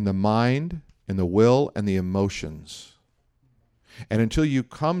out in the mind, in the will, and the emotions. And until you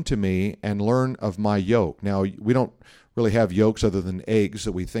come to me and learn of my yoke. Now, we don't really have yokes other than eggs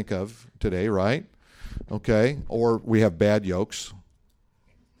that we think of today, right? Okay, or we have bad yokes.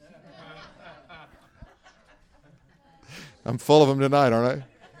 I'm full of them tonight, aren't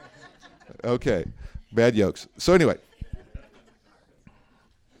I? Okay, bad yokes. So anyway.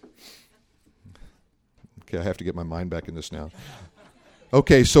 Okay, I have to get my mind back in this now.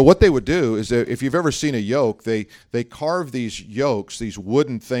 Okay, so what they would do is that if you've ever seen a yoke, they carve these yokes, these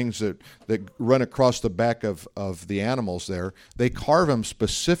wooden things that run across the back of the animals there. They carve them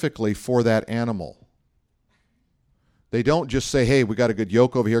specifically for that animal. They don't just say, hey, we got a good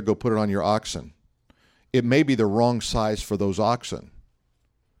yoke over here, go put it on your oxen. It may be the wrong size for those oxen.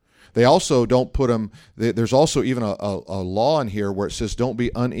 They also don't put them, there's also even a law in here where it says don't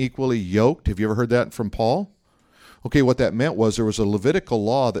be unequally yoked. Have you ever heard that from Paul? Okay, what that meant was there was a Levitical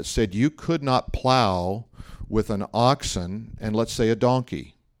law that said you could not plow with an oxen and, let's say, a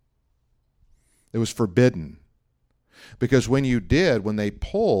donkey. It was forbidden. Because when you did, when they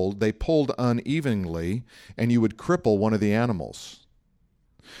pulled unevenly, and you would cripple one of the animals.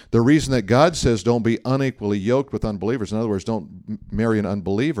 The reason that God says don't be unequally yoked with unbelievers, in other words, don't marry an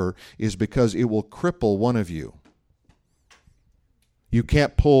unbeliever, is because it will cripple one of you. You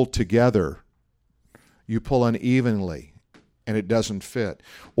can't pull together. You pull unevenly, and it doesn't fit.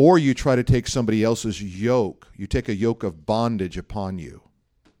 Or you try to take somebody else's yoke. You take a yoke of bondage upon you.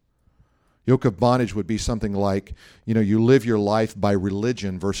 Yoke of bondage would be something like, you live your life by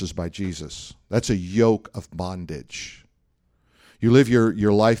religion versus by Jesus. That's a yoke of bondage. You live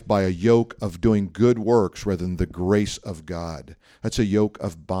your life by a yoke of doing good works rather than the grace of God. That's a yoke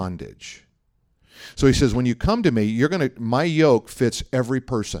of bondage. So he says, when you come to me, my yoke fits every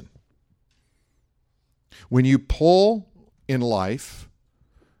person. When you pull in life,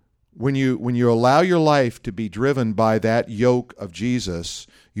 when you allow your life to be driven by that yoke of Jesus,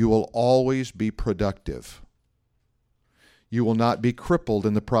 you will always be productive. You will not be crippled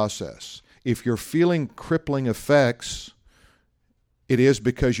in the process. If you're feeling crippling effects, it is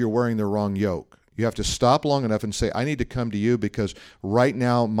because you're wearing the wrong yoke. You have to stop long enough and say, I need to come to you because right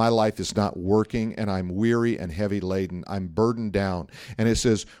now my life is not working and I'm weary and heavy laden. I'm burdened down. And it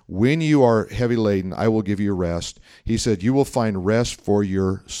says, when you are heavy laden, I will give you rest. He said, you will find rest for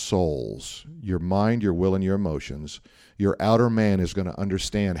your souls, your mind, your will, and your emotions. Your outer man is going to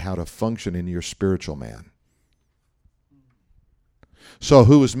understand how to function in your spiritual man. So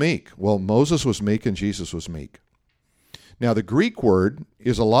who was meek? Well, Moses was meek and Jesus was meek. Now, the Greek word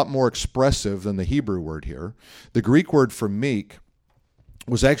is a lot more expressive than the Hebrew word here. The Greek word for meek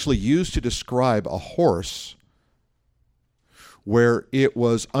was actually used to describe a horse where it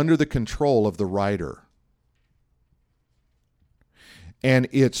was under the control of the rider. And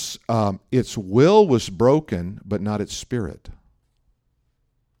its will was broken, but not its spirit.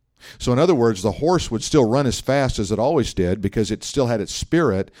 So in other words, the horse would still run as fast as it always did because it still had its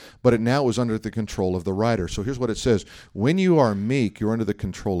spirit, but it now was under the control of the rider. So here's what it says. When you are meek, you're under the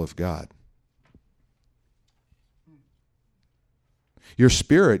control of God. Your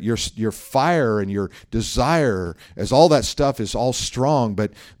spirit, your fire and your desire, as all that stuff is all strong,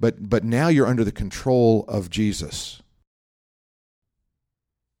 but now you're under the control of Jesus.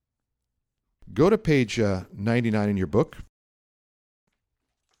 Go to page 99 in your book.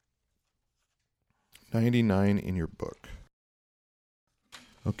 99 in your book.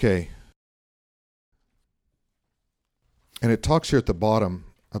 Okay. And it talks here at the bottom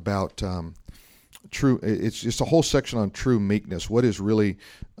about true, it's just a whole section on true meekness. What is really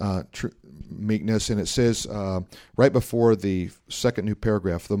true meekness, and it says right before the second new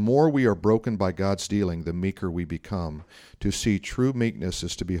paragraph, the more we are broken by God's dealing, the meeker we become. To see true meekness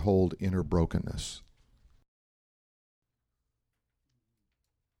is to behold inner brokenness.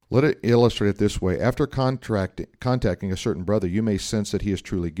 Let it illustrate it this way. After contacting a certain brother, you may sense that he is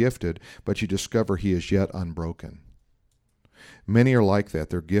truly gifted, but you discover he is yet unbroken. Many are like that.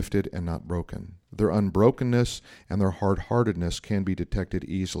 They're gifted and not broken. Their unbrokenness and their hard-heartedness can be detected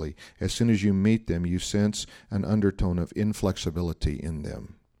easily. As soon as you meet them, you sense an undertone of inflexibility in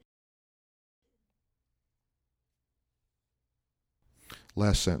them.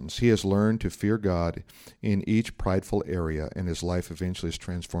 Last sentence. He has learned to fear God in each prideful area, and his life eventually is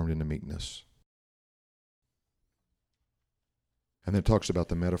transformed into meekness. And then it talks about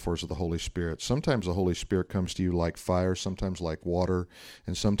the metaphors of the Holy Spirit. Sometimes the Holy Spirit comes to you like fire, sometimes like water,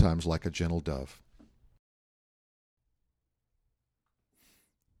 and sometimes like a gentle dove.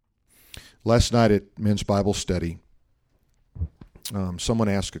 Last night at men's Bible study, someone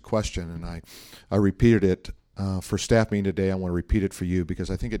asked a question, and I repeated it for staff meeting today. I want to repeat it for you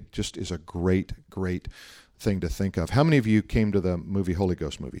because I think it just is a great, great thing to think of. How many of you came to the movie Holy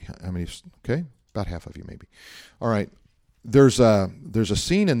Ghost movie? How many? Okay, about half of you maybe. All right. There's a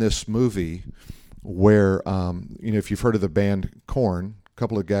scene in this movie where if you've heard of the band Korn, a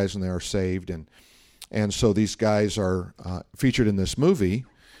couple of guys in there are saved, and so these guys are featured in this movie,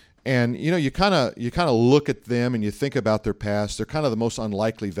 and you kind of look at them and you think about their past. They're kind of the most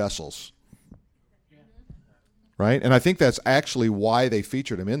unlikely vessels, right? And I think that's actually why they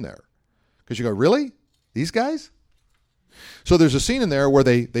featured them in there, because you go, really, these guys? So there's a scene in there where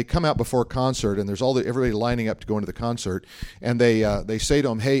they come out before a concert, and there's everybody lining up to go into the concert, and they say to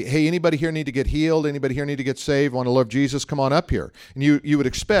them, hey, anybody here need to get healed? Anybody here need to get saved? Want to love Jesus? Come on up here. And you would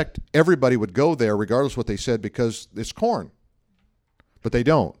expect everybody would go there regardless of what they said because it's Korn. But they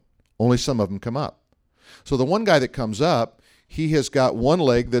don't. Only some of them come up. So the one guy that comes up, he has got one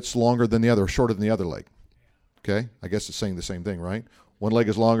leg that's longer than the other, shorter than the other leg. Okay? I guess it's saying the same thing, right? One leg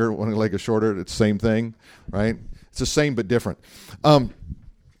is longer, one leg is shorter. It's the same thing, right? It's the same but different. So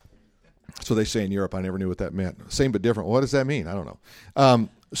they say in Europe. I never knew what that meant. Same but different. What does that mean? I don't know.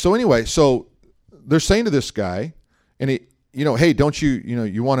 So anyway, so they're saying to this guy, and hey, don't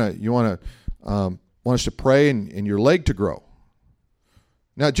you want us to pray and your leg to grow?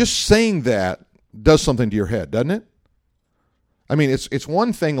 Now, just saying that does something to your head, doesn't it? I mean, it's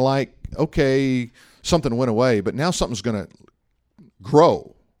one thing like, okay, something went away, but now something's going to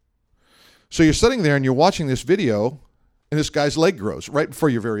grow. So you're sitting there and you're watching this video, and this guy's leg grows right before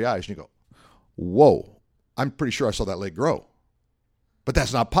your very eyes, and you go, whoa, I'm pretty sure I saw that leg grow. But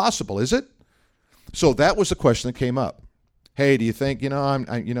that's not possible, is it? So that was the question that came up. Hey, do you think,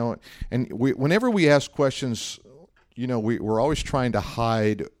 whenever we ask questions, we're always trying to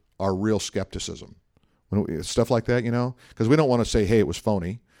hide our real skepticism. Stuff like that, because we don't want to say, hey, it was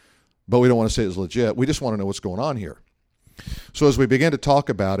phony, but we don't want to say it was legit. We just want to know what's going on here. So as we began to talk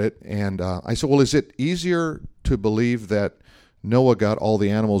about it, and I said, well, is it easier to believe that Noah got all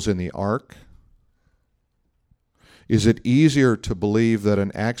the animals in the ark? Is it easier to believe that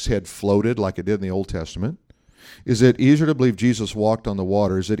an axe head floated like it did in the Old Testament? Is it easier to believe Jesus walked on the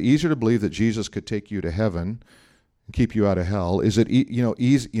water? Is it easier to believe that Jesus could take you to heaven and keep you out of hell? Is it,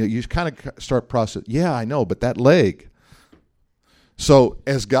 easy? You kind of start processing, yeah, I know, but that leg. So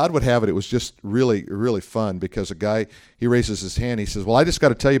as God would have it, it was just really, really fun because a guy, he raises his hand. He says, well, I just got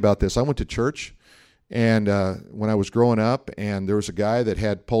to tell you about this. I went to church and when I was growing up, and there was a guy that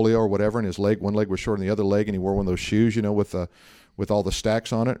had polio or whatever, and one leg was shorter than the other leg, and he wore one of those shoes, with all the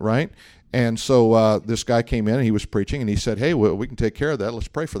stacks on it, right? And so this guy came in and he was preaching, and he said, hey, well, we can take care of that. Let's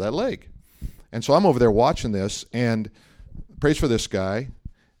pray for that leg. And so I'm over there watching this and prays for this guy.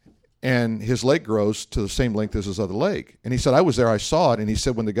 And his leg grows to the same length as his other leg. And he said, I was there, I saw it. And he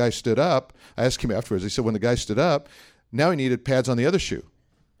said, when the guy stood up, I asked him afterwards, he said, when the guy stood up, now he needed pads on the other shoe.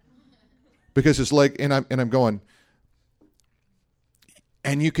 Because his leg, and I'm going,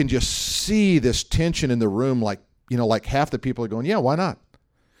 and you can just see this tension in the room, like half the people are going, yeah, why not?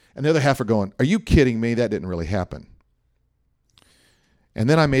 And the other half are going, are you kidding me? That didn't really happen. And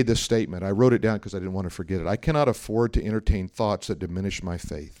then I made this statement. I wrote it down because I didn't want to forget it. I cannot afford to entertain thoughts that diminish my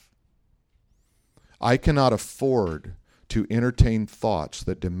faith. I cannot afford to entertain thoughts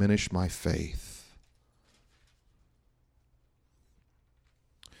that diminish my faith.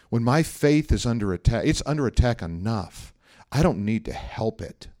 When my faith is under attack, it's under attack enough. I don't need to help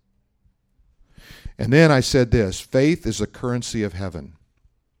it. And then I said this, faith is the currency of heaven.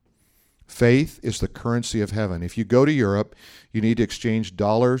 Faith is the currency of heaven. If you go to Europe, you need to exchange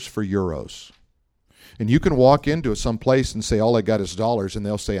dollars for euros. And you can walk into some place and say, all I got is dollars, and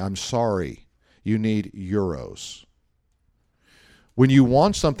they'll say, I'm sorry, you need euros. When you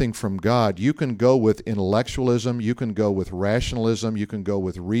want something from God, you can go with intellectualism, you can go with rationalism, you can go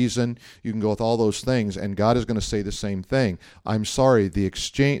with reason, you can go with all those things, and God is going to say the same thing. I'm sorry,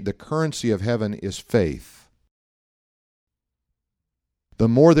 the currency of heaven is faith. The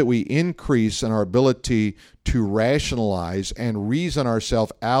more that we increase in our ability to rationalize and reason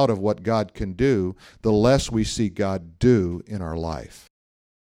ourselves out of what God can do, the less we see God do in our life.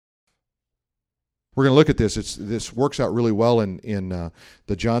 We're going to look at this. This works out really well in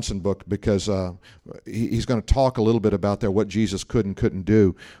the Johnson book, because he's going to talk a little bit about what Jesus could and couldn't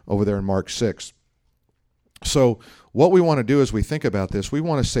do over there in Mark 6. So what we want to do as we think about this, we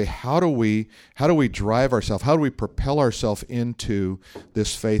want to say, how do we drive ourselves, how do we propel ourselves into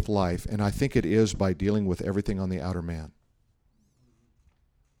this faith life? And I think it is by dealing with everything on the outer man.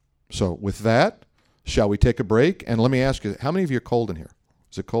 So with that, shall we take a break? And let me ask you, how many of you are cold in here?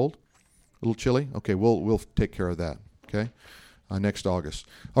 Is it cold? A little chilly? Okay, we'll take care of that, okay? Next August.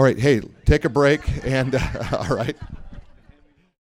 All right, hey, take a break, and all right.